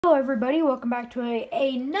Hello everybody, welcome back to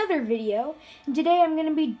another video. And today I'm going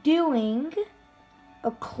to be doing a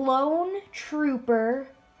Clone Trooper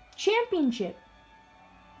Championship.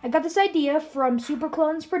 I got this idea from Super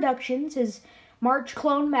Clones Productions, his March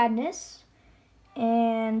Clone Madness.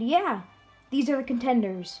 And yeah, these are the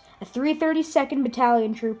contenders. A 332nd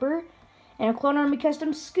Battalion Trooper and a Clone Army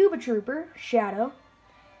Custom Scuba Trooper, Shadow.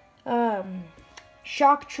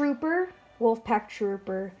 Shock Trooper, Wolfpack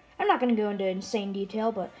Trooper. I'm not going to go into insane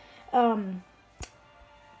detail, but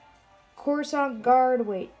Coruscant Guard,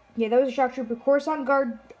 that was a Shock Trooper. Coruscant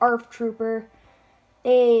Guard ARF Trooper,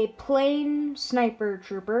 a Plane Sniper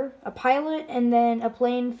Trooper, a Pilot, and then a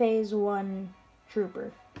Plane Phase 1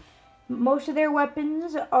 Trooper. Most of their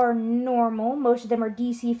weapons are normal. Most of them are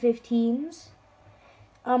DC-15s.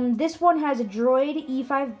 This one has a Droid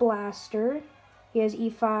E5 Blaster. He has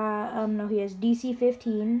E5, he has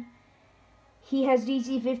DC-15. He has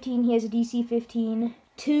DC-15, he has a DC-15.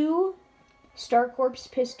 2 Star Corps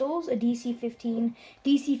pistols, a DC-15,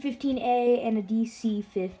 DC-15A, and a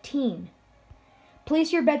DC-15.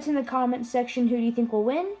 Place your bets in the comments section. Who do you think will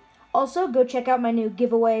win? Also, go check out my new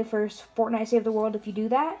giveaway for Fortnite Save the World if you do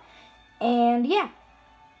that. And yeah,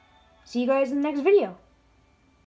 see you guys in the next video.